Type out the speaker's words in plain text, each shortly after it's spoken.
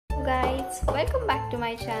guys, welcome back to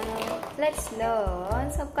my channel. Let's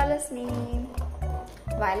learn some colors name.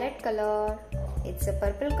 Violet color, it's a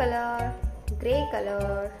purple color, grey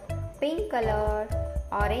color, pink color,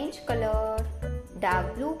 orange color,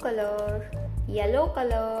 dark blue color, yellow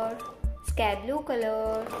color, sky blue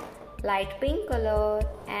color, light pink color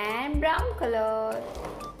and brown color.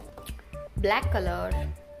 Black color.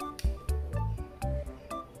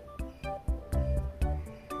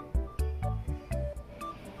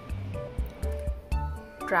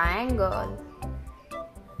 Triangle.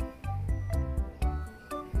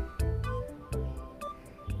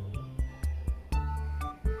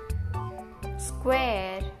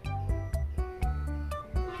 Square.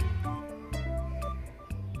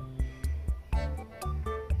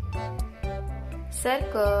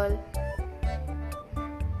 Circle.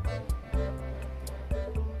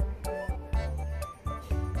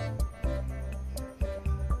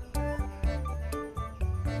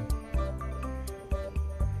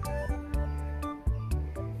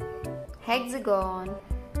 Hexagon.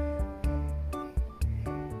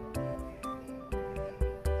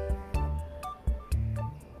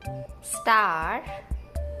 Star.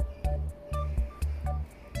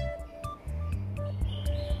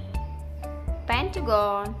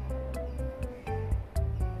 Pentagon.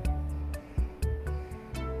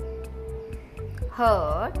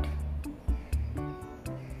 Heart.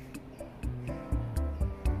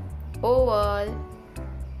 Oval.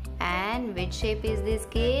 And which shape is this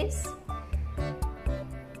case?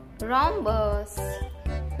 Rhombus.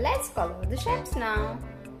 Let's color the shapes now.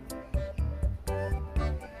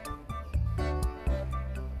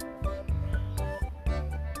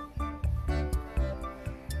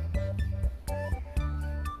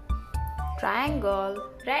 Triangle,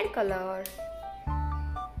 red color.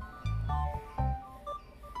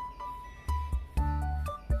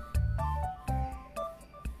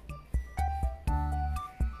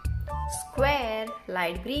 Square,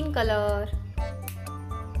 light green color.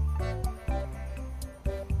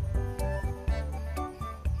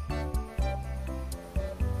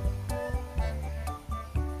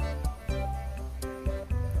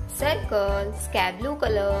 Circle, sky blue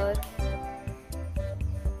color.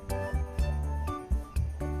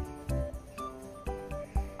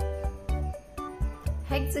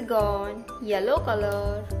 Hexagon, yellow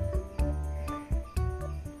color.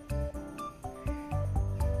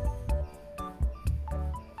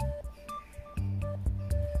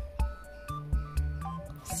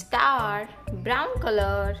 Star, brown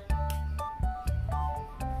color.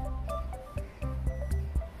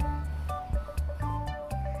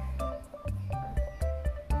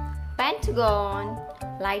 Pentagon,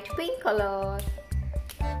 light pink color.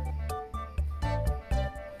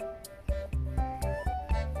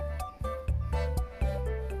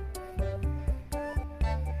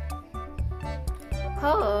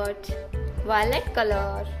 Heart, violet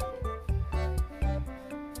color.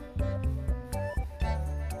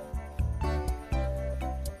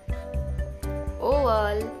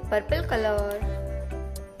 Oval, purple color.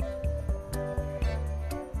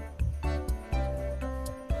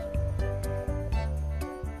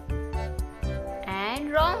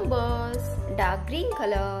 And rhombus, dark green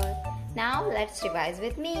color. Now let's revise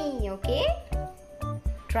with me, okay?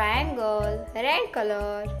 Triangle, red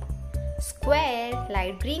color. Square,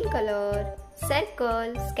 light green color.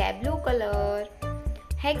 Circle, sky blue color.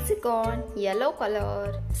 Hexagon, yellow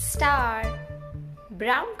color. Star,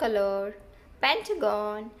 brown color.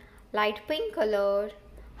 Pentagon, light pink color.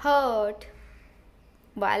 Heart,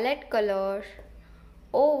 violet color.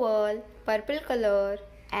 Oval, purple color.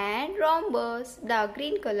 And rhombus, dark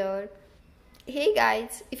green color. Hey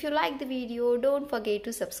guys, if you like the video, don't forget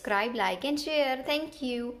to subscribe, like and share. Thank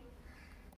you.